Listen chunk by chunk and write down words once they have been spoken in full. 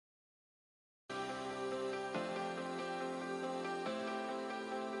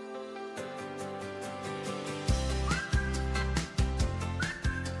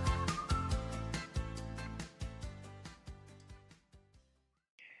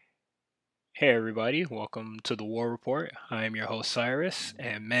Hey everybody, welcome to the War Report. I am your host Cyrus,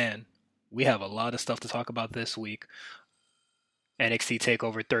 and man, we have a lot of stuff to talk about this week. NXT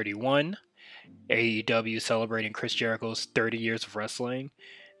Takeover 31, AEW celebrating Chris Jericho's 30 years of wrestling,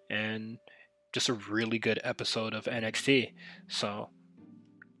 and just a really good episode of NXT. So,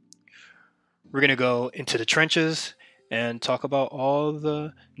 we're going to go into the trenches and talk about all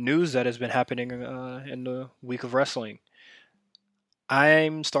the news that has been happening in the week of wrestling.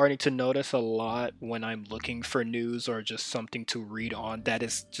 I'm starting to notice a lot when I'm looking for news or just something to read on that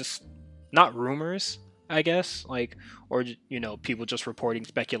is just not rumors, I guess, like, or people just reporting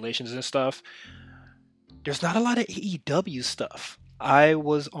speculations and stuff. There's not a lot of AEW stuff. I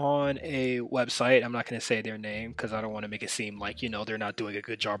was on a website. I'm not going to say their name because I don't want to make it seem like they're not doing a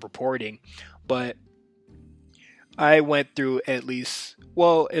good job reporting, but I went through at least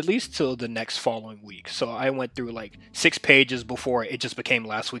till the next following week. So I went through like 6 pages before it just became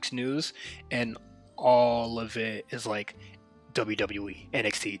last week's news, and all of it is like WWE,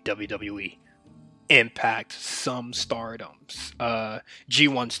 NXT, WWE, Impact, some Stardoms,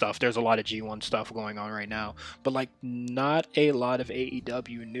 G1 stuff. There's a lot of G1 stuff going on right now, but like not a lot of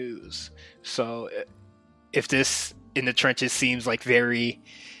AEW news. So if this in the trenches seems like very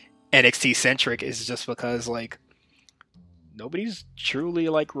NXT centric, it's just because like nobody's truly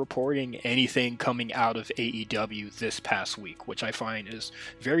like reporting anything coming out of AEW this past week, which I find is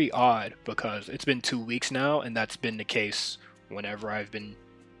very odd because it's been 2 weeks now, and that's been the case whenever I've been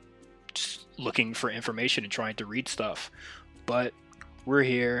just looking for information and trying to read stuff. But we're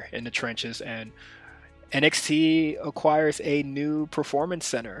here in the trenches, and NXT acquires a new performance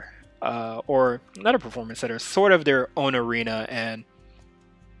center, or not a performance center, sort of their own arena, and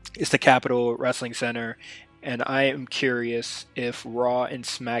it's the Capitol Wrestling Center. And I am curious if Raw and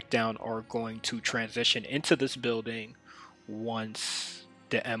SmackDown are going to transition into this building once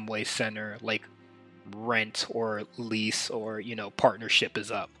the Amway Center like rent or lease or partnership is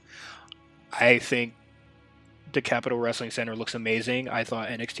up. I think the Capitol Wrestling Center looks amazing. I thought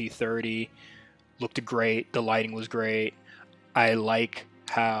NXT 30 looked great. The lighting was great. I like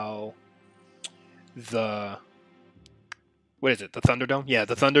how the what is it? The Thunderdome? Yeah,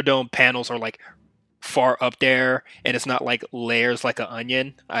 the Thunderdome panels are like far up there, and it's not like layers like an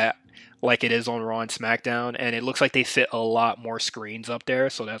onion, like it is on Raw and SmackDown, and it looks like they fit a lot more screens up there,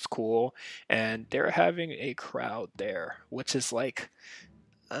 so that's cool. And they're having a crowd there, which is like,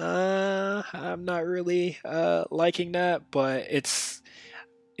 I'm not really liking that, but it's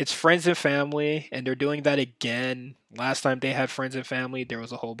friends and family, and they're doing that again. Last time they had friends and family, there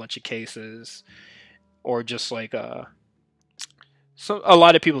was a whole bunch of cases, or just like so a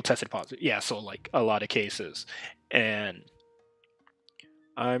lot of people tested positive. Yeah, so like a lot of cases, and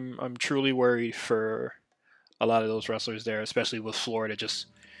I'm truly worried for a lot of those wrestlers there, especially with Florida just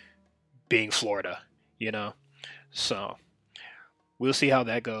being Florida, you know. So we'll see how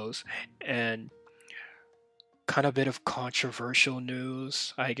that goes, and kind of a bit of controversial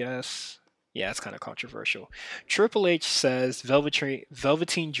news, I guess. Yeah, it's kind of controversial. Triple H says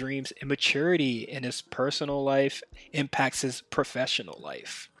Velveteen Dream's immaturity in his personal life impacts his professional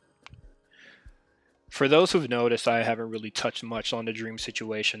life. For those who've noticed, I haven't really touched much on the Dream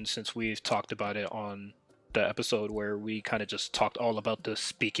situation since we've talked about it on the episode where we kind of just talked all about the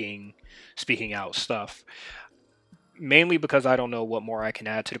speaking out stuff. Mainly because I don't know what more I can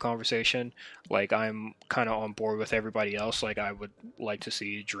add to the conversation. Like, I'm kind of on board with everybody else. Like, I would like to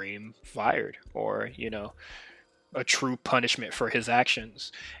see Dream fired, or a true punishment for his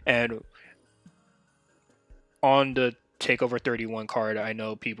actions. And on the Takeover 31 card, I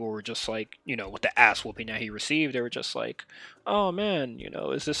know people were just like, with the ass whooping that he received, they were just like, oh man,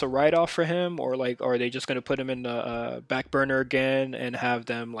 is this a write off for him? Or like, are they just going to put him in the back burner again and have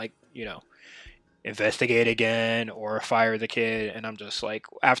them like, investigate again or fire the kid? And I'm just like,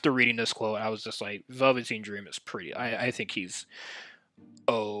 after reading this quote, I was just like, Velveteen Dream is pretty. I think he's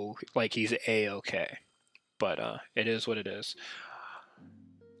he's a-okay. But it is what it is.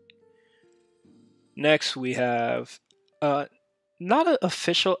 Next, we have not an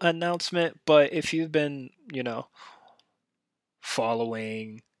official announcement, but if you've been,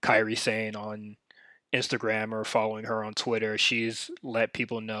 following Kairi Sane on Instagram or following her on Twitter, she's let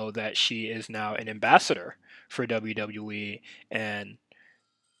people know that she is now an ambassador for WWE, and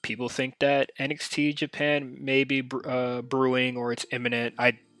people think that NXT Japan may be brewing or it's imminent.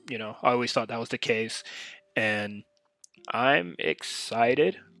 I always thought that was the case, and I'm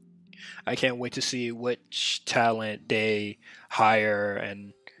excited. I can't wait to see which talent they hire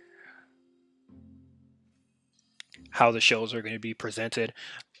and how the shows are going to be presented.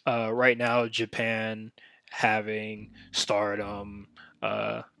 Right now, Japan having Stardom,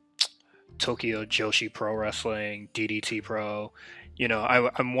 Tokyo Joshi Pro Wrestling, DDT Pro.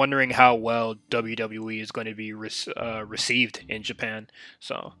 I'm wondering how well WWE is going to be received in Japan.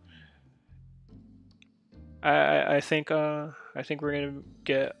 So I think we're gonna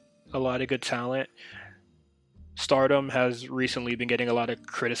get a lot of good talent. Stardom has recently been getting a lot of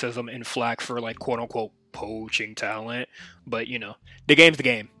criticism and flack for like quote unquote poaching talent, but the game's the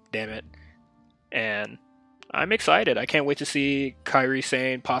game, damn it. And I'm excited. I can't wait to see Kyrie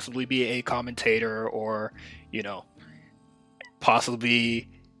Sane possibly be a commentator or, you know, possibly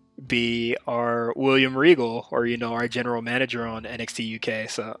be our William Regal or, our general manager on NXT UK.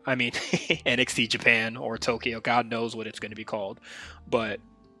 So, I mean, NXT Japan or Tokyo, God knows what it's going to be called. But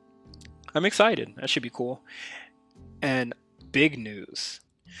I'm excited. That should be cool. And big news.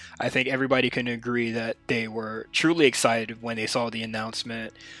 I think everybody can agree that they were truly excited when they saw the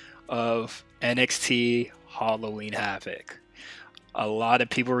announcement of NXT Halloween Havoc. A lot of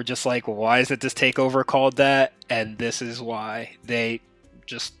people were just like, why isn't this takeover called that? And this is why. They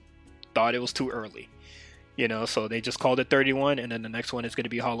just thought it was too early. So they just called it 31, and then the next one is going to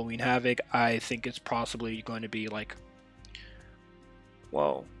be Halloween Havoc. I think it's possibly going to be like,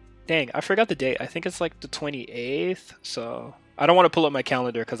 well, dang, I forgot the date. I think it's like the 28th. So I don't want to pull up my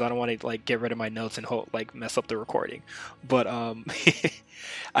calendar because I don't want to like get rid of my notes and mess up the recording. But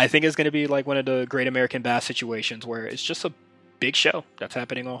I think it's going to be like one of the Great American Bash situations where it's just a big show that's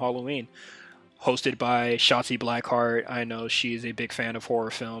happening on Halloween, hosted by Shotzi Blackheart. I know she's a big fan of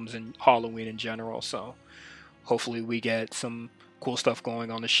horror films and Halloween in general, so hopefully we get some cool stuff going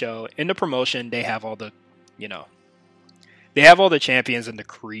on the show. In the promotion, they have all the, they have all the champions and the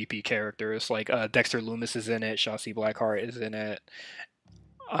creepy characters. Like Dexter Lumis is in it, Shotzi Blackheart is in it.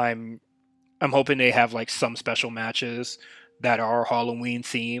 I'm hoping they have like some special matches that are Halloween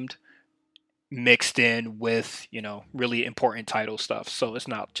themed, mixed in with, really important title stuff. So it's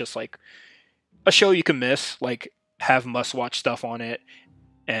not just like a show you can miss, like have must-watch stuff on it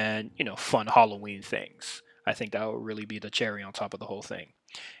and, fun Halloween things. I think that would really be the cherry on top of the whole thing.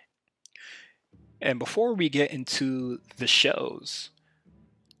 And before we get into the shows,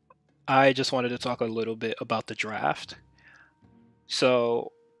 I just wanted to talk a little bit about the draft.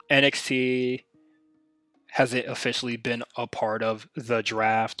 So NXT hasn't officially been a part of the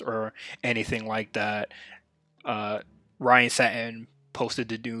draft or anything like that. Ryan Satin posted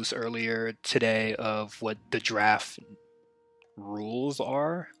the news earlier today of what the draft rules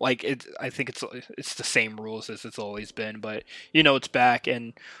are. Like I think it's the same rules as it's always been, but it's back,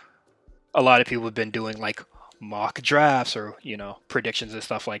 and a lot of people have been doing like mock drafts or predictions and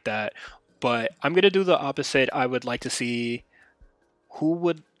stuff like that. But I'm gonna do the opposite. I would like to see who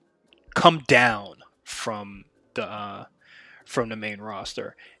would come down from the main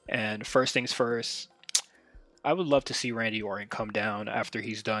roster. And first things first, I would love to see Randy Orton come down after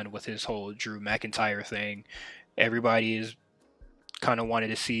he's done with his whole Drew McIntyre thing. Everybody is kind of wanted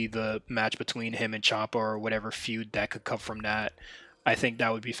to see the match between him and Ciampa or whatever feud that could come from that. I think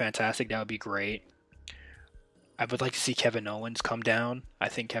that would be fantastic. That would be great. I would like to see Kevin Owens come down. I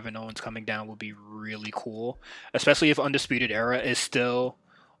think Kevin Owens coming down would be really cool, especially if Undisputed Era is still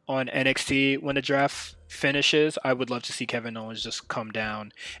on NXT when the draft finishes. I would love to see Kevin Owens just come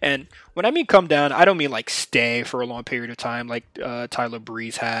down. And when I mean come down, I don't mean like stay for a long period of time like Tyler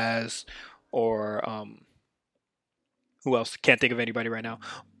Breeze has, or who else? Can't think of anybody right now.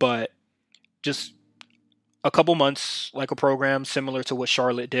 But just a couple months, like a program similar to what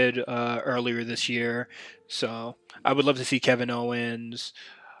Charlotte did earlier this year. So I would love to see Kevin Owens,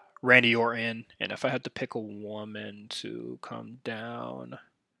 Randy Orton, and if I had to pick a woman to come down,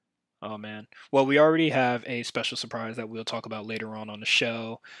 oh man. Well, we already have a special surprise that we'll talk about later on the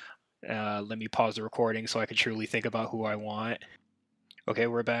show. Let me pause the recording so I can truly think about who I want. Okay,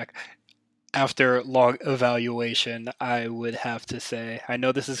 we're back. After long evaluation, I would have to say, I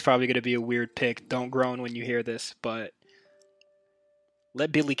know this is probably going to be a weird pick. Don't groan when you hear this, but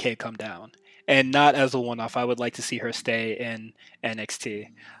let Billie Kay come down. And not as a one-off. I would like to see her stay in NXT.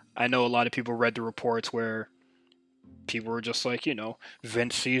 I know a lot of people read the reports where people were just like,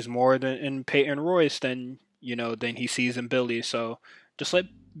 Vince sees more in Peyton Royce than he sees in Billie. So just let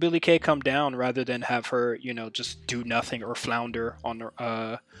Billie Kay come down rather than have her, just do nothing or flounder on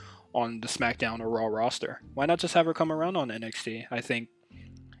the SmackDown or Raw roster. Why not just have her come around on NXT? I think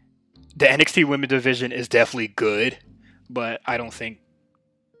the NXT Women's Division is definitely good, but I don't think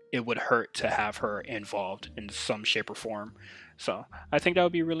it would hurt to have her involved in some shape or form. So I think that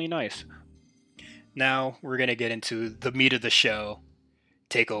would be really nice. Now we're going to get into the meat of the show,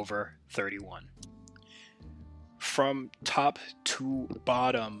 TakeOver 31. From top to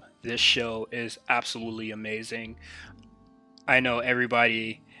bottom, this show is absolutely amazing. I know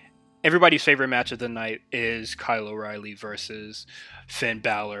everybody everybody's favorite match of the night is Kyle O'Reilly versus Finn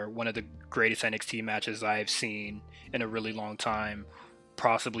Balor, one of the greatest NXT matches I've seen in a really long time.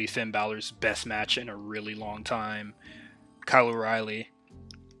 Possibly Finn Balor's best match in a really long time. Kyle O'Reilly,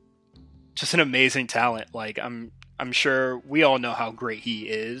 just an amazing talent. Like I'm sure we all know how great he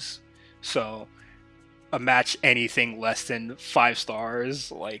is. So a match anything less than 5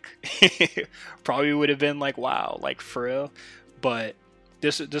 stars, like probably would have been like wow, like for real. But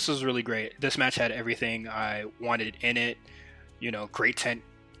this was really great. This match had everything I wanted in it. You know, great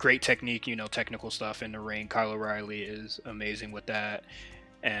technique. You know, technical stuff in the ring. Kyle O'Reilly is amazing with that,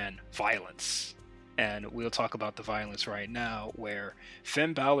 and violence. And we'll talk about the violence right now, where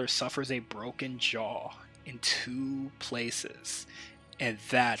Finn Balor suffers a broken jaw in 2 places, and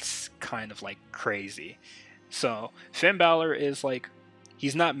that's kind of like crazy. So Finn Balor is like,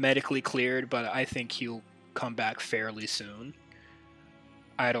 he's not medically cleared, but I think he'll come back fairly soon.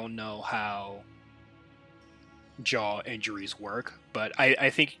 I don't know how jaw injuries work, but I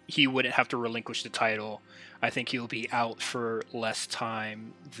think he wouldn't have to relinquish the title. I think he'll be out for less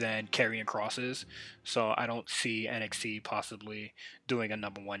time than Karrion Kross is, so I don't see NXT possibly doing a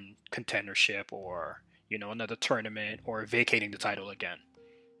 #1 contendership or, you know, another tournament or vacating the title again.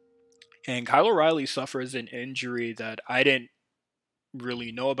 And Kyle O'Reilly suffers an injury that I didn't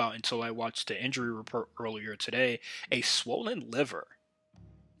really know about until I watched the injury report earlier today. A swollen liver.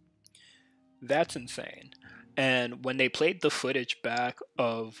 That's insane. And when they played the footage back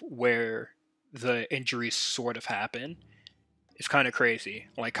of where the injuries sort of happened, it's kind of crazy.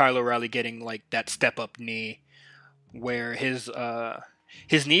 Like Kyle O'Reilly getting like that step up knee where his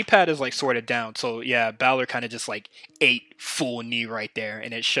knee pad is like sort of down. So yeah, Balor kind of just like ate full knee right there,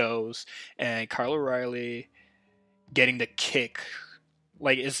 and it shows. And Kyle O'Reilly getting the kick,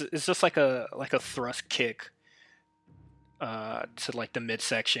 like it's just like a thrust kick to like the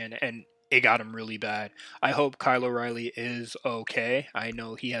midsection, and it got him really bad. I hope Kyle O'Reilly is okay. I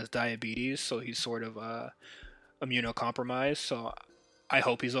know he has diabetes, so he's sort of immunocompromised. So I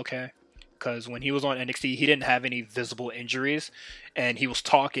hope he's okay. Because when he was on NXT, he didn't have any visible injuries, and he was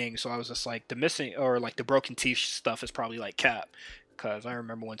talking. So I was just like, the missing or like the broken teeth stuff is probably like cap. Because I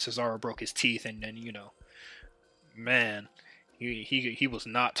remember when Cesaro broke his teeth, and then, you know, man, he was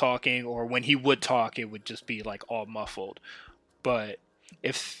not talking, or when he would talk, it would just be like all muffled. But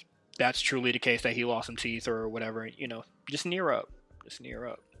if that's truly the case, that he lost some teeth or whatever, you know, just near up. Just near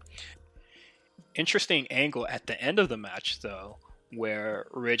up. Interesting angle at the end of the match, though, where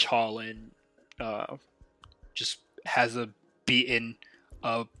Ridge Holland just has a beaten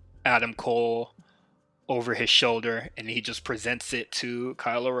of Adam Cole over his shoulder, and he just presents it to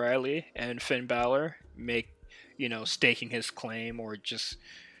Kyle O'Reilly and Finn Balor, staking his claim, or just,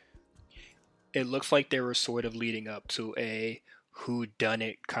 it looks like they were sort of leading up to a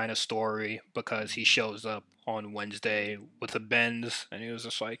whodunit kind of story, because he shows up on Wednesday with a Benz, and he was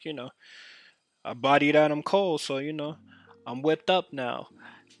just like, I bodied Adam Cole, so, I'm whipped up now.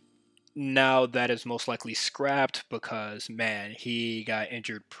 Now that is most likely scrapped, because, man, he got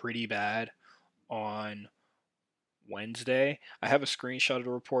injured pretty bad on Wednesday. I have a screenshot of the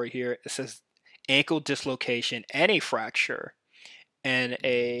report here. It says ankle dislocation and a fracture, and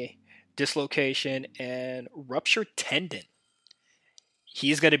a dislocation and ruptured tendon.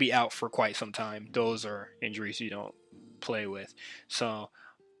 He's going to be out for quite some time. Those are injuries you don't play with. So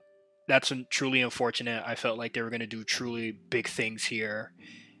that's truly unfortunate. I felt like they were going to do truly big things here,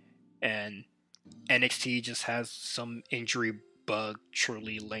 and NXT just has some injury bug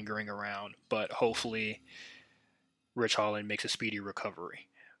truly lingering around, but hopefully Rich Holland makes a speedy recovery.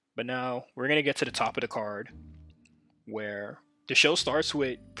 But now we're going to get to the top of the card, where the show starts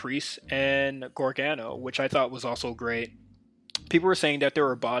with Priest and Gargano, which I thought was also great. People were saying that there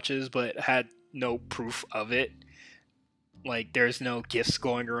were botches, but had no proof of it. Like, there's no gifs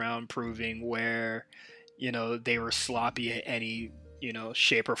going around proving where, they were sloppy at any,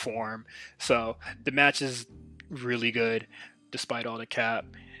 shape or form. So the match is really good, despite all the cap.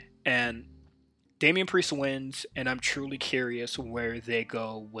 And Damian Priest wins, and I'm truly curious where they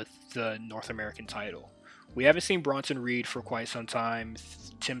go with the North American title. We haven't seen Bronson Reed for quite some time.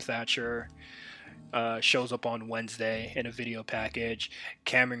 Tim Thatcher shows up on Wednesday in a video package.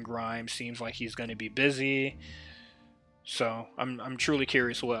 Cameron Grimes seems like he's going to be busy. So I'm truly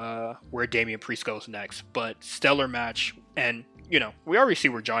curious where Damian Priest goes next. But stellar match, and we already see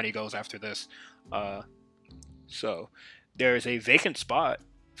where Johnny goes after this. So there's a vacant spot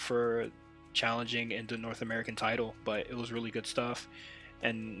for challenging in the North American title, but it was really good stuff.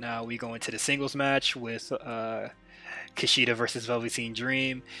 And now we go into the singles match with Kushida versus Velveteen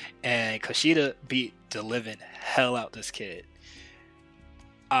Dream, and Kushida beat the living hell out this kid.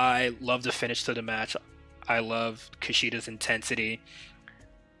 I love the finish to the match. I love Kushida's intensity.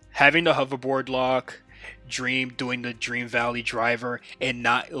 Having the hoverboard lock, Dream doing the Dream Valley driver, and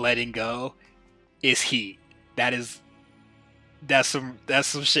not letting go is heat. That is that's some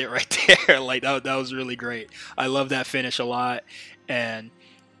shit right there. Like that was really great. I love that finish a lot, and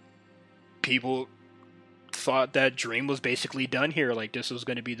people thought that Dream was basically done here. Like this was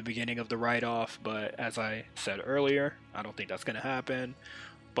going to be the beginning of the write-off, but as I said earlier, I don't think that's going to happen.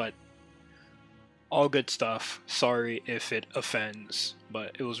 But all good stuff. Sorry if it offends,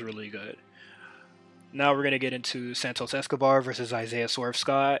 but it was really good. Now we're going to get into Santos Escobar versus Isaiah Swerve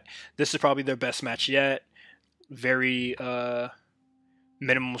Scott. This is probably their best match yet. Very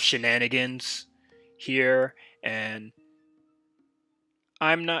minimal shenanigans here, and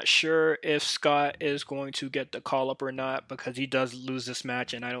I'm not sure if Scott is going to get the call up or not, because he does lose this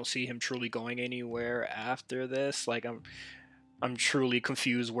match, and I don't see him truly going anywhere after this. Like I'm truly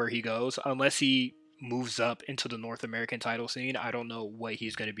confused where he goes, unless he moves up into the North American title scene. I don't know what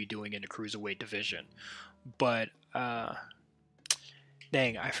he's going to be doing in the cruiserweight division, but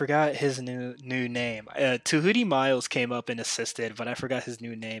dang, I forgot his new name. Tahuti Miles came up and assisted, but I forgot his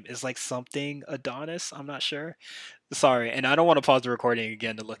new name. It's like something Adonis. I'm not sure. Sorry, and I don't want to pause the recording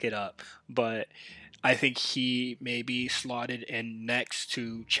again to look it up, but I think he may be slotted in next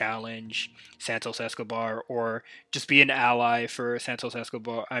to challenge Santos Escobar, or just be an ally for Santos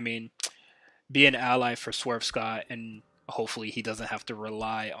Escobar. I mean, be an ally for Swerve Scott, and hopefully he doesn't have to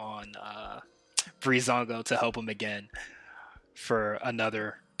rely on Breezango to help him again for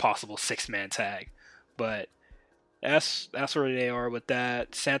another possible 6-man tag. But that's where they are with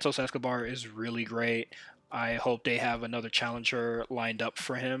that. Santos Escobar is really great. I hope they have another challenger lined up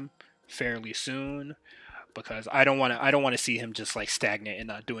for him fairly soon, because I don't want to see him just like stagnant and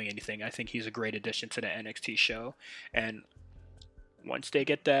not doing anything. I think he's a great addition to the NXT show, and once they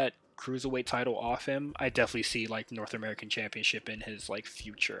get that cruiserweight title off him, I definitely see like North American Championship in his like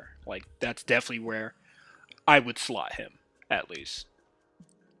future. Like that's definitely where I would slot him, at least.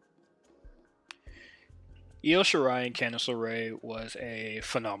 Io Shirai and Candice LeRae was a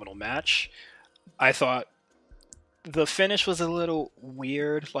phenomenal match. I thought the finish was a little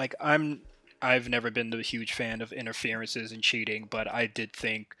weird. Like I've never been the huge fan of interferences and cheating, but I did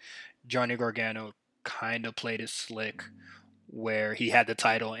think Johnny Gargano kind of played it slick, where he had the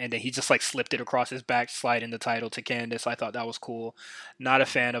title and then he just like slipped it across his back, sliding the title to Candice. I thought that was cool. Not a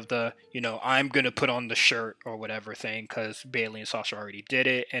fan of the, I'm going to put on the shirt or whatever thing, because Bayley and Sasha already did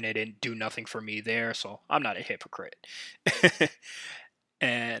it and it didn't do nothing for me there, so I'm not a hypocrite.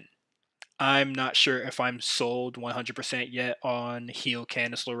 And I'm not sure if I'm sold 100% yet on heel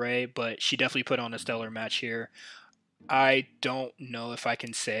Candice LeRae, but she definitely put on a stellar match here. I don't know if I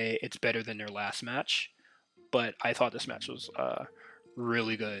can say it's better than their last match, but I thought this match was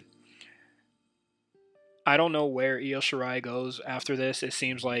really good. I don't know where Io Shirai goes after this. It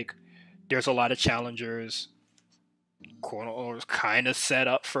seems like there's a lot of challengers kind of set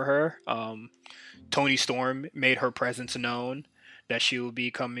up for her. Toni Storm made her presence known, that she will be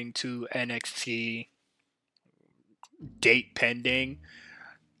coming to NXT, date pending.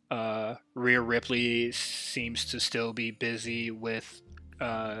 Rhea Ripley seems to still be busy with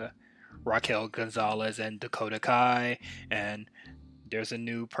Raquel Gonzalez and Dakota Kai, and there's a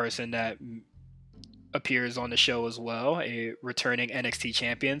new person that appears on the show as well, a returning NXT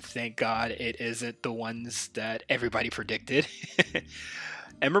champion. Thank God it isn't the ones that everybody predicted.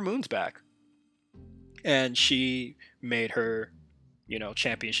 Ember Moon's back, and she made her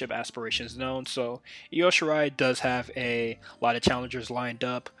championship aspirations known. So Io Shirai does have a lot of challengers lined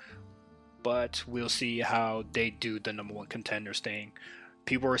up, but we'll see how they do the number one contenders thing.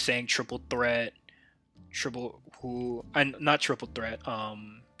 People are saying triple threat, fatal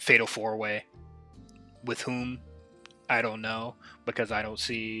 4-way. With whom? I don't know, because I don't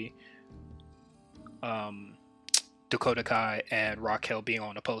see Dakota Kai and Raquel being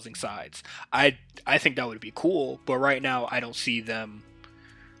on opposing sides. I think that would be cool, but right now I don't see them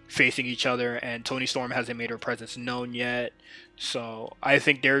facing each other, and Toni Storm hasn't made her presence known yet, so I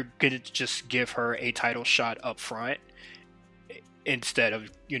think they're gonna just give her a title shot up front instead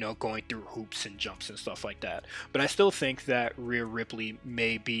of going through hoops and jumps and stuff like that. But I still think that Rhea Ripley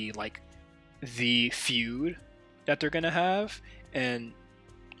may be like the feud that they're gonna have, and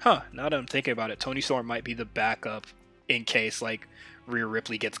now that I'm thinking about it, Toni Storm might be the backup in case like Rhea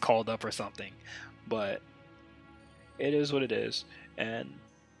Ripley gets called up or something. But it is what it is. And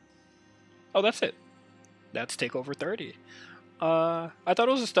that's it. That's Takeover 30. I thought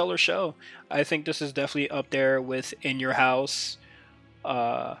it was a stellar show. I think this is definitely up there with In Your House,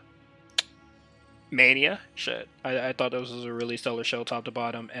 Mania. Shit, I thought this was a really stellar show, top to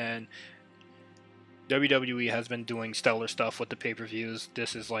bottom, and WWE has been doing stellar stuff with the pay-per-views.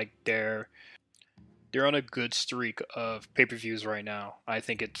 This is like they're on a good streak of pay-per-views right now. I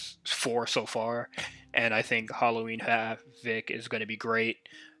think it's 4 so far, and I think Halloween Havoc is going to be great.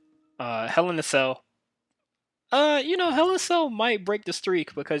 Hell in a Cell. Hell in a Cell might break the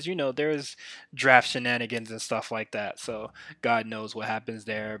streak because there's draft shenanigans and stuff like that. So God knows what happens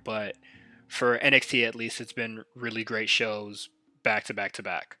there. But for NXT at least, it's been really great shows back to back to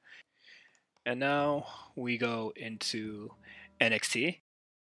back. And now we go into NXT.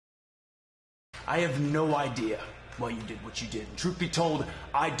 I have no idea why you did what you did. And truth be told,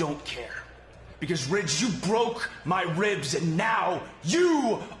 I don't care. Because, Ridge, you broke my ribs, and now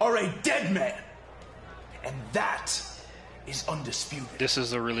you are a dead man. And that is undisputed. This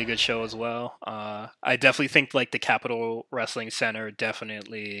is a really good show as well. I definitely think like the Capitol Wrestling Center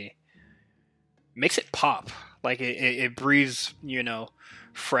definitely makes it pop. Like it breathes,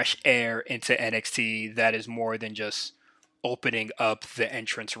 fresh air into NXT that is more than just opening up the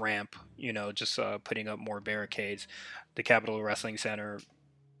entrance ramp, just putting up more barricades. The Capitol Wrestling Center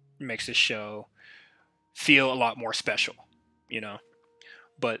makes this show feel a lot more special,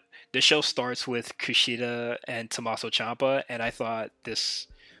 But the show starts with Kushida and Tommaso Ciampa, and I thought if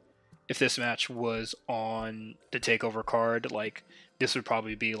this match was on the Takeover card, like this would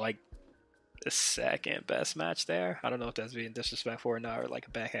probably be like the second best match there. I don't know if that's being disrespectful or not, or like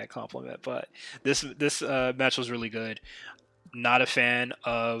a backhand compliment, but this match was really good. Not a fan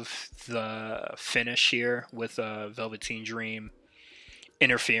of the finish here with Velveteen Dream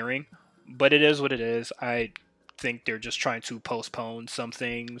interfering, but it is what it is. I think they're just trying to postpone some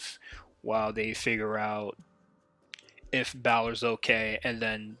things while they figure out if Balor's okay, and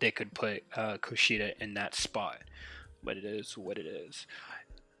then they could put Kushida in that spot. But it is what it is.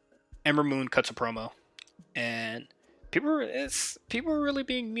 Ember Moon cuts a promo, and people are really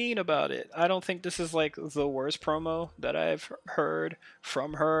being mean about it. I don't think this is like the worst promo that I've heard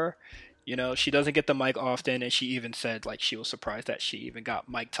from her. She doesn't get the mic often, and she even said like she was surprised that she even got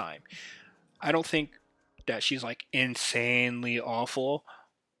mic time. I don't think that she's like insanely awful,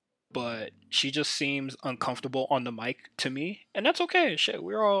 but she just seems uncomfortable on the mic to me, and that's okay. Shit,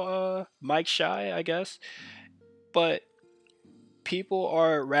 we're all mic shy, I guess. But people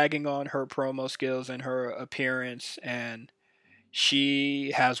are ragging on her promo skills and her appearance, and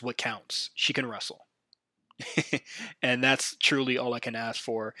she has what counts. She can wrestle. And that's truly all I can ask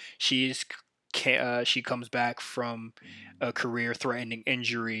for. She comes back from a career-threatening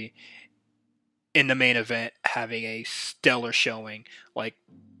injury in the main event, having a stellar showing. Like,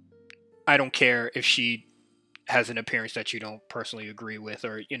 I don't care if she has an appearance that you don't personally agree with,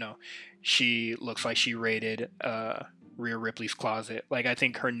 or she looks like she raided Rhea Ripley's closet. Like, I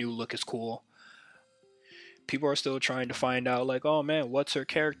think her new look is cool. People are still trying to find out, like, oh man, what's her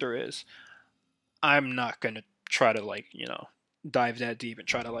character is. I'm not gonna try to dive that deep and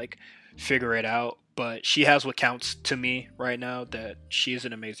try to figure it out, but she has what counts to me right now, that she is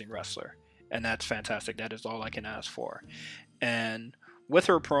an amazing wrestler, and that's fantastic. That is all I can ask for. And with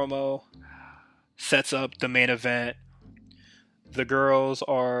her promo, sets up the main event. The girls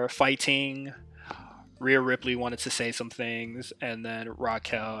are fighting. Rhea Ripley wanted to say some things, and then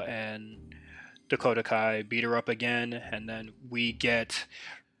Raquel and Dakota Kai beat her up again, and then we get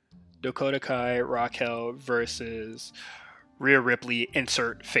Dakota Kai, Raquel versus Rhea Ripley,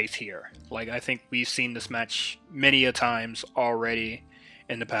 insert face here. Like, I think we've seen this match many a times already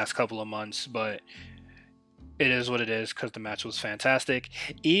in the past couple of months, but it is what it is because the match was fantastic.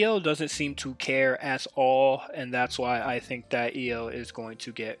 Io doesn't seem to care at all, and that's why I think that Io is going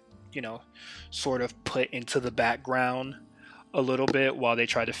to get, sort of put into the background a little bit while they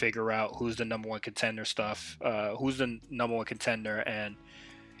try to figure out who's the number one contender and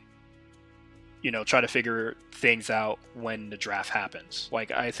try to figure things out when the draft happens.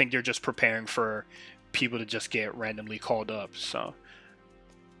 Like, I think they're just preparing for people to just get randomly called up. So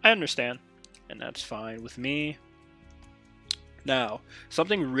I understand, and that's fine with me. Now,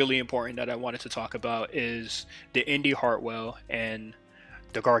 something really important that I wanted to talk about is the Indy Hartwell and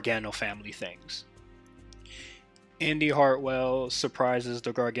the Gargano family things. Indy Hartwell surprises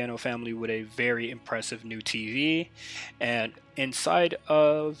the Gargano family with a very impressive new TV, and inside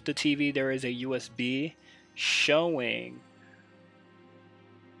of the TV there is a USB showing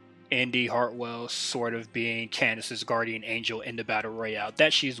Indy Hartwell sort of being Candice's guardian angel in the Battle Royale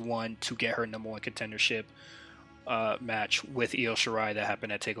that she's won to get her number one contendership match with Io Shirai that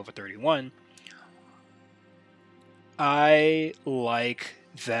happened at TakeOver 31. I like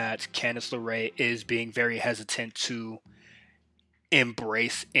that Candice LeRae is being very hesitant to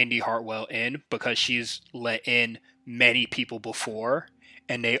embrace Indy Hartwell in, because she's let in many people before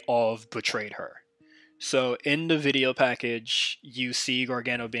and they all have betrayed her. So in the video package, you see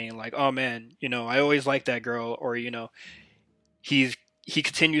Gargano being like, "Oh man, I always liked that girl," or he's he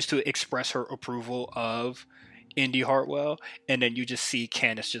continues to express her approval of Indy Hartwell, and then you just see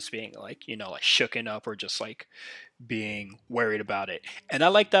Candice just being like, like shooken up or just like being worried about it. And I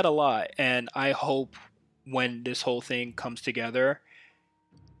like that a lot. And I hope when this whole thing comes together,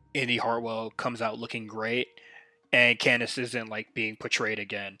 Indy Hartwell comes out looking great and Candice isn't like being portrayed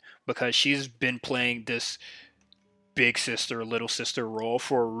again, because she's been playing this big sister, little sister role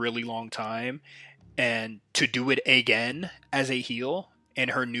for a really long time. And to do it again as a heel in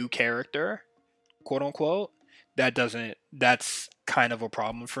her new character, quote unquote, that's kind of a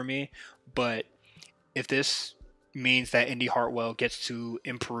problem for me. But if this means that Indy Hartwell gets to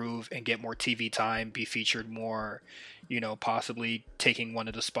improve and get more TV time, be featured more, possibly taking one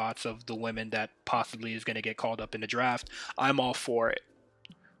of the spots of the women that possibly is going to get called up in the draft, I'm all for it.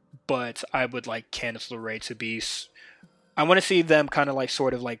 But I would like Candice LeRae to be. I want to see them kind of like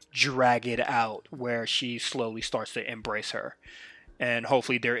sort of like drag it out where she slowly starts to embrace her. And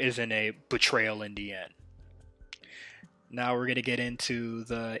hopefully there isn't a betrayal in the end. Now we're going to get into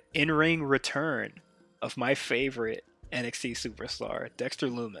the in-ring return of my favorite NXT superstar, Dexter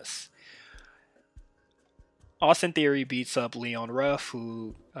Lumis. Austin Theory beats up Leon Ruff,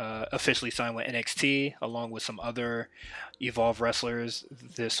 who officially signed with NXT, along with some other Evolve wrestlers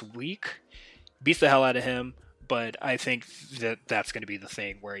this week. Beats the hell out of him, but I think that's going to be the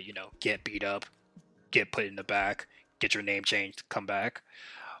thing where, get beat up, get put in the back, get your name changed, come back.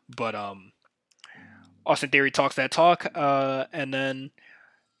 But Austin Theory talks that talk, and then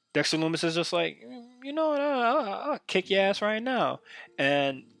Dexter Lumis is just like, I'll kick your ass right now.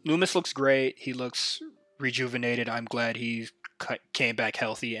 And Lumis looks great. He looks rejuvenated. I'm glad he came back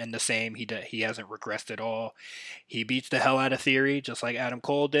healthy, and the same, he hasn't regressed at all. He beats the hell out of Theory, just like Adam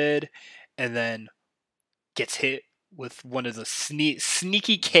Cole did, and then gets hit with one of the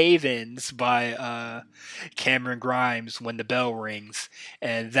sneaky cave-ins by Cameron Grimes when the bell rings.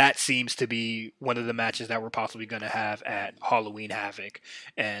 And that seems to be one of the matches that we're possibly going to have at Halloween Havoc.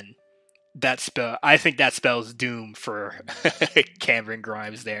 And I think that spells doom for Cameron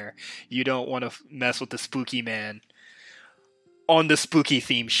Grimes there. You don't want to mess with the spooky man on the spooky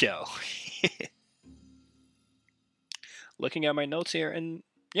theme show. Looking at my notes here, and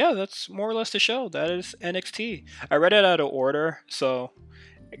yeah, that's more or less the show. That is NXT. I read it out of order, so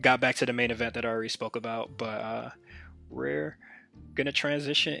got back to the main event that I already spoke about. But we're going to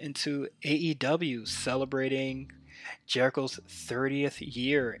transition into AEW, celebrating Jericho's 30th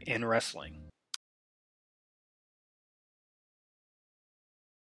year in wrestling.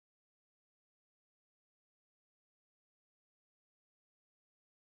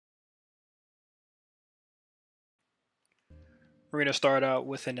 We're going to start out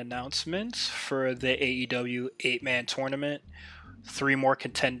with an announcement for the AEW 8-man tournament. 3 more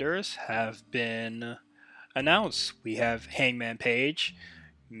contenders have been announced. We have Hangman Page,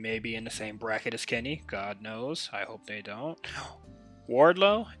 maybe in the same bracket as Kenny, God knows, I hope they don't.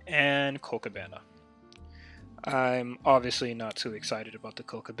 Wardlow and Colt Cabana. I'm obviously not too excited about the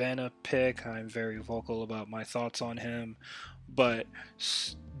Colt Cabana pick. I'm very vocal about my thoughts on him, but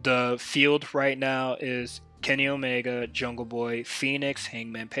the field right now is Kenny Omega, Jungle Boy, Phoenix,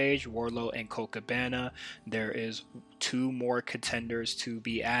 Hangman Page, Wardlow, and Colt Cabana. There is 2 more contenders to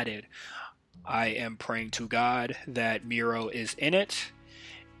be added. I am praying to God that Miro is in it.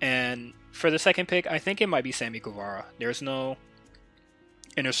 And for the second pick, I think it might be Sammy Guevara. There's no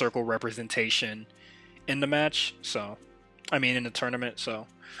Inner Circle representation in the match, in the tournament, so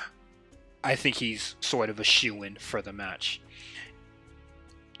I think he's sort of a shoo-in for the match.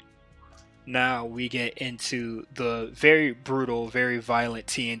 Now we get into the very brutal, very violent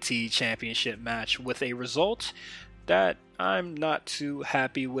TNT Championship match with a result that I'm not too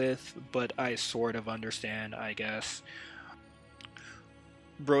happy with, but I sort of understand, I guess.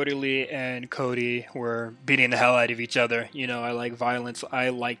 Brody Lee and Cody were beating the hell out of each other. I like violence. I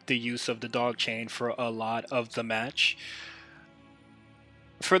like the use of the dog chain for a lot of the match.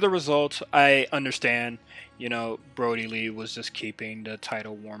 For the result, I understand. Brody Lee was just keeping the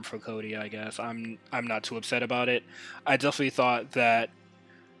title warm for Cody, I guess. I'm not too upset about it. I definitely thought that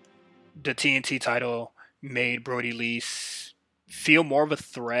the TNT title made Brody Lee feel more of a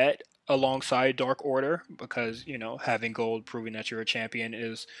threat alongside Dark Order, because, having gold, proving that you're a champion,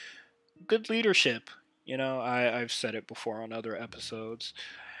 is good leadership. I've said it before on other episodes.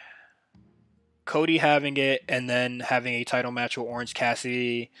 Cody having it and then having a title match with Orange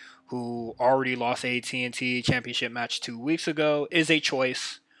Cassidy, who already lost AT&T championship match 2 weeks ago, is a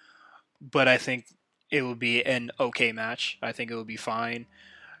choice, but I think it will be an okay match. I think it will be fine.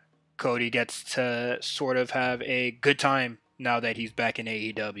 Cody gets to sort of have a good time now that he's back in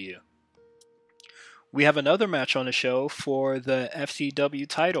AEW. We have another match on the show for the FCW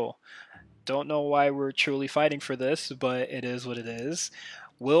title. Don't know why we're truly fighting for this, but it is what it is.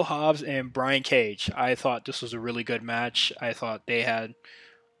 Will Hobbs and Brian Cage. I thought this was a really good match. I thought they had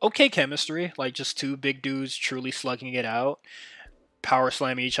okay chemistry, like just two big dudes truly slugging it out, power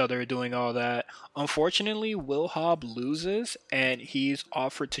slamming each other, doing all that. Unfortunately, Will Hobbs loses, and he's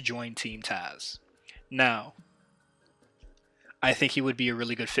offered to join Team Taz. Now, I think he would be a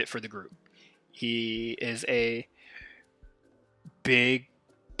really good fit for the group. He is a big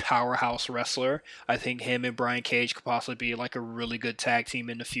powerhouse wrestler. I think him and Brian Cage could possibly be like a really good tag team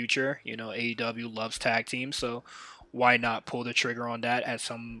in the future. You know, AEW loves tag teams, so why not pull the trigger on that at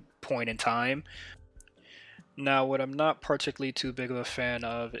some point in time? Now, what I'm not particularly too big of a fan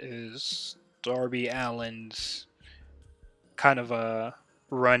of is Darby Allin's kind of a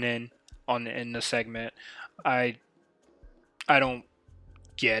run-in in the segment. I don't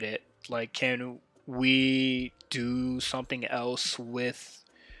get it. Like, can we do something else with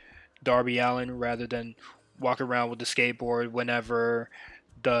Darby Allin rather than walk around with the skateboard whenever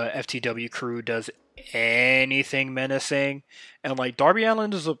the FTW crew does anything menacing? And like, Darby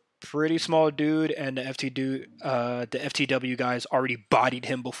Allin is a pretty small dude, and the FTW guys already bodied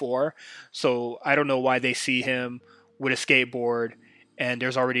him before, so I don't know why they see him with a skateboard and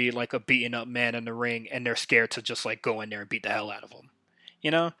there's already like a beaten up man in the ring and they're scared to just like go in there and beat the hell out of him, you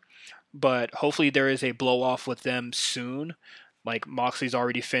know? But hopefully there is a blow off with them soon. Like, Moxley's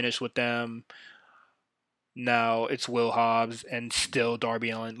already finished with them. Now it's Will Hobbs and still Darby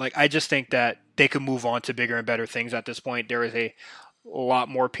Allin. Like, I just think that they could move on to bigger and better things at this point. There is a lot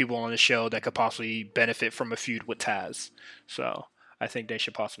more people on the show that could possibly benefit from a feud with Taz. So I think they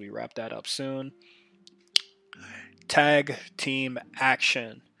should possibly wrap that up soon. Tag team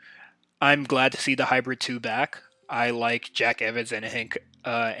action. I'm glad to see the Hybrid 2 back. I like Jack Evans and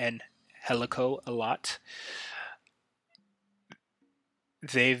Helico a lot.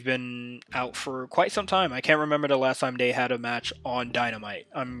 They've been out for quite some time. I can't remember the last time they had a match on Dynamite.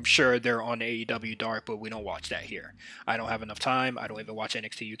 I'm sure they're on AEW Dark, but we don't watch that here. I don't have enough time. I don't even watch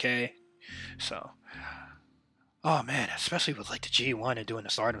NXT UK. So, oh man, especially with like the G1 and doing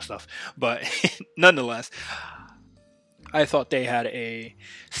the Stardom stuff. But nonetheless, I thought they had a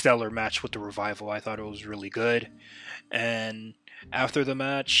stellar match with the Revival. I thought it was really good. And after the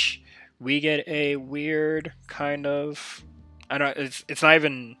match, we get a weird kind of... it's not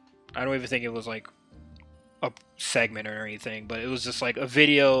even... I don't even think it was like a segment or anything, but it was just like a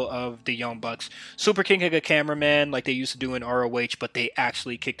video of the Young Bucks super kicking a cameraman like they used to do in ROH, but they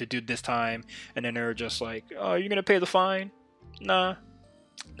actually kicked a dude this time. And then they're just like, oh, you're going to pay the fine? Nah.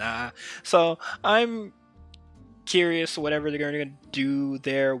 So I'm curious whatever they're going to do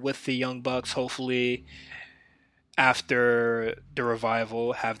there with the Young Bucks. Hopefully after the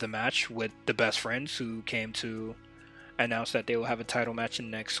Revival have the match with the Best Friends, who came to announce that they will have a title match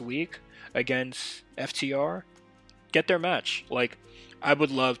next week against FTR. Get their match. Like, I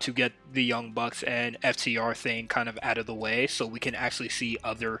would love to get the Young Bucks and FTR thing kind of out of the way so we can actually see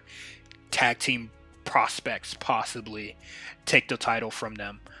other tag team prospects possibly take the title from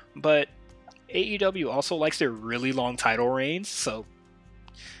them. But AEW also likes their really long title reigns, so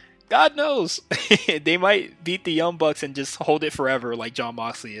God knows. They might beat the Young Bucks and just hold it forever like Jon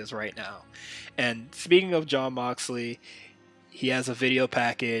Moxley is right now. And speaking of Jon Moxley, he has a video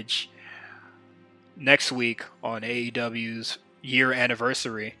package next week on AEW's year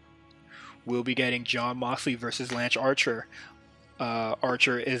anniversary. We'll be getting Jon Moxley versus Lance Archer.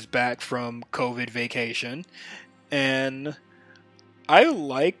 Archer is back from COVID vacation, and I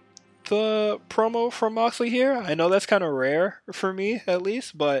like the promo from Moxley here. I know that's kind of rare for me, at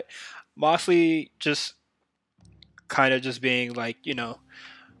least, but Moxley just kind of just being like, you know,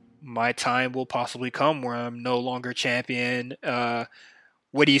 my time will possibly come where I'm no longer champion.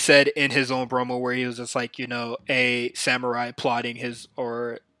 What he said in his own promo, where he was just like, you know, a samurai plotting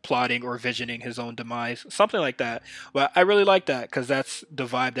or visioning his own demise, something like that. But I really like that because that's the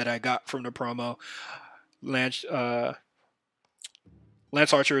vibe that I got from the promo. Lance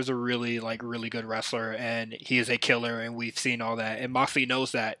Archer is a really good wrestler, and he is a killer, and we've seen all that. And Moxley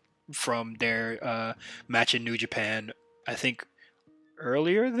knows that from their match in New Japan, I think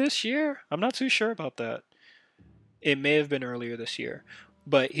earlier this year. I'm not too sure about that. It may have been earlier this year.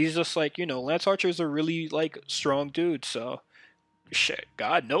 But he's just like, you know, Lance Archer is a really strong dude, so shit,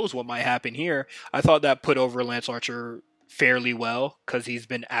 God knows what might happen here. I thought that put over Lance Archer fairly well because he's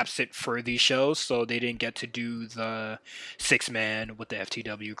been absent for these shows, so they didn't get to do the 6-man with the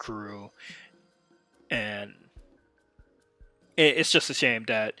FTW crew, and it's just a shame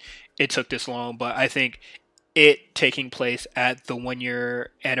that it took this long. But I think it taking place at the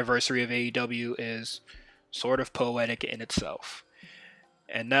 1-year anniversary of AEW is sort of poetic in itself.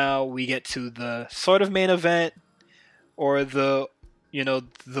 And now we get to the sort of main event, or the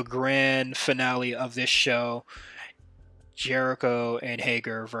grand finale of this show: Jericho and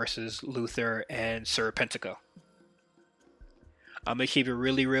Hager versus Luther and Serpentico. I'm gonna keep it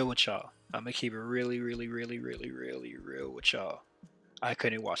really real with y'all. I'm gonna keep it really, really, really, really, really real with y'all. I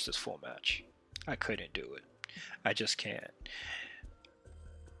couldn't watch this full match. I couldn't do it. I just can't.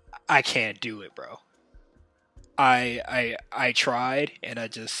 I can't do it, bro. I tried, and I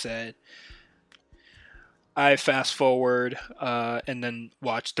just said, I fast forward and then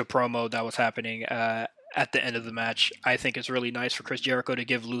watched the promo that was happening at the end of the match. I think it's really nice for Chris Jericho to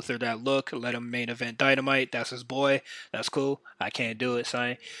give Luther that look, let him main event Dynamite. That's his boy. That's cool. I can't do it,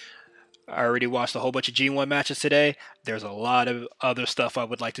 son. I already watched a whole bunch of G1 matches today. There's a lot of other stuff I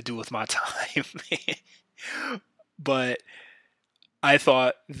would like to do with my time. But I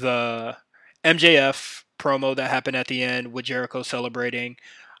thought the MJF promo that happened at the end with Jericho celebrating,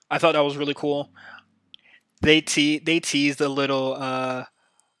 I thought that was really cool. They teased a little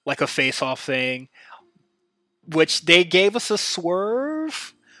like a face-off thing, which they gave us a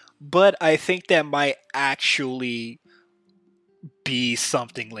swerve, but I think that might actually be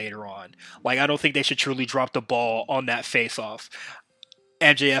something later on. Like, I don't think they should truly drop the ball on that face-off.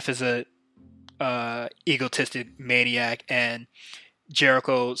 MJF is a egotistic maniac, and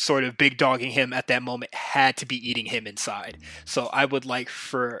Jericho sort of big dogging him at that moment had to be eating him inside. So I would like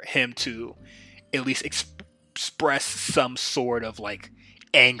for him to at least express some sort of like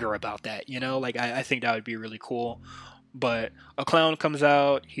anger about that, like I think that would be really cool. But a clown comes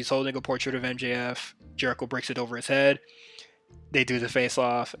out, he's holding a portrait of MJF. Jericho breaks it over his head. They do the face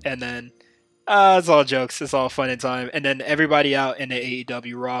off, and then it's all jokes, it's all fun and time. And then everybody out in the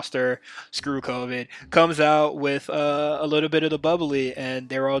AEW roster, screw COVID, comes out with a little bit of the bubbly, and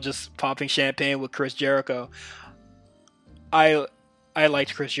they're all just popping champagne with Chris Jericho. I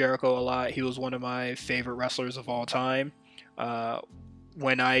liked Chris Jericho a lot. He was one of my favorite wrestlers of all time.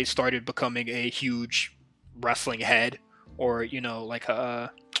 When I started becoming a huge wrestling head, or like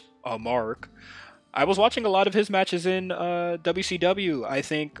a mark, I was watching a lot of his matches in WCW. I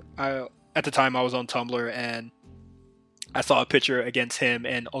think at the time I was on Tumblr, and I saw a picture against him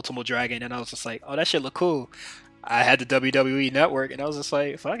and Ultimo Dragon, and I was just like, oh, that shit look cool. I had the WWE Network, and I was just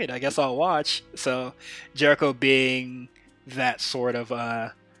like, fuck it, I guess I'll watch. So Jericho being that sort of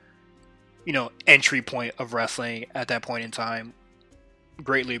entry point of wrestling at that point in time,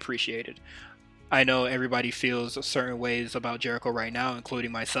 greatly appreciated. I know everybody feels certain ways about Jericho right now, including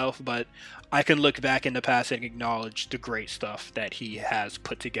myself, but I can look back in the past and acknowledge the great stuff that he has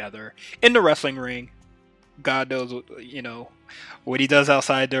put together in the wrestling ring. God knows, what he does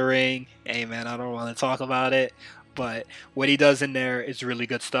outside the ring. Hey, man, I don't want to talk about it, but what he does in there is really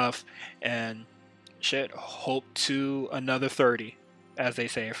good stuff. And shit, hope to another 30, as they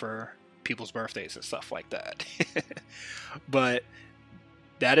say for people's birthdays and stuff like that. But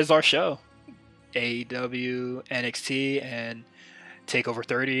that is our show. AEW, NXT, and Takeover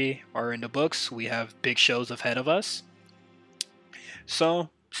 30 are in the books. We have big shows ahead of us. So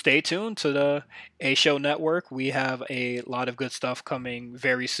stay tuned to the A Show Network. We have a lot of good stuff coming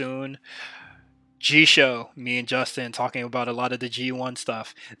very soon. G Show, me and Justin talking about a lot of the G1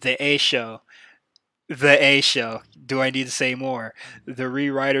 stuff. The A Show. The A Show. Do I need to say more? The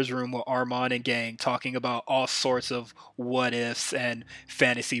Rewriters Room with Armand and gang talking about all sorts of what ifs and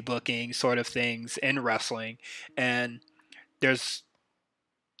fantasy booking sort of things in wrestling. And there's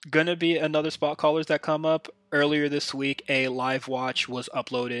gonna be another spot callers that come up. Earlier this week, a live watch was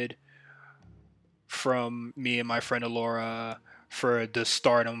uploaded from me and my friend Alora for the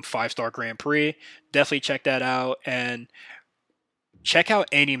Stardom 5-Star Grand Prix. Definitely check that out, and check out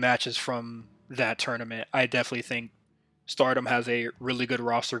any matches from that tournament. I definitely think Stardom has a really good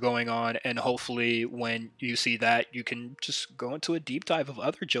roster going on, and hopefully when you see that, you can just go into a deep dive of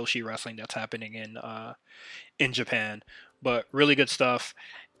other Joshi wrestling that's happening in Japan. But really good stuff,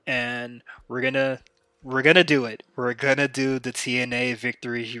 and we're gonna do it. We're gonna do the TNA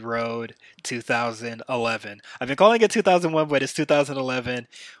Victory Road 2011. I've been calling it 2001, but it's 2011.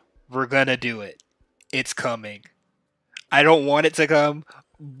 We're gonna do it. It's coming. I don't want it to come,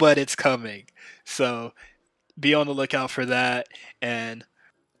 but it's coming. So be on the lookout for that, and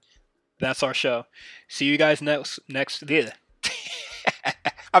that's our show. See you guys next.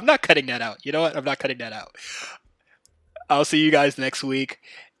 I'm not cutting that out. You know what? I'm not cutting that out. I'll see you guys next week,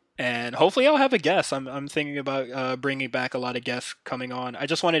 and hopefully I'll have a guest. I'm thinking about bringing back a lot of guests coming on. I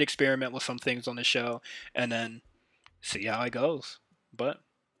just wanted to experiment with some things on the show, and then see how it goes. But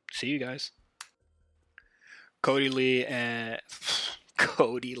see you guys. Cody Lee and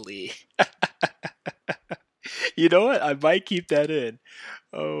Cody Lee. You know what? I might keep that in.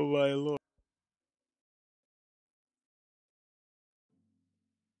 Oh my lord.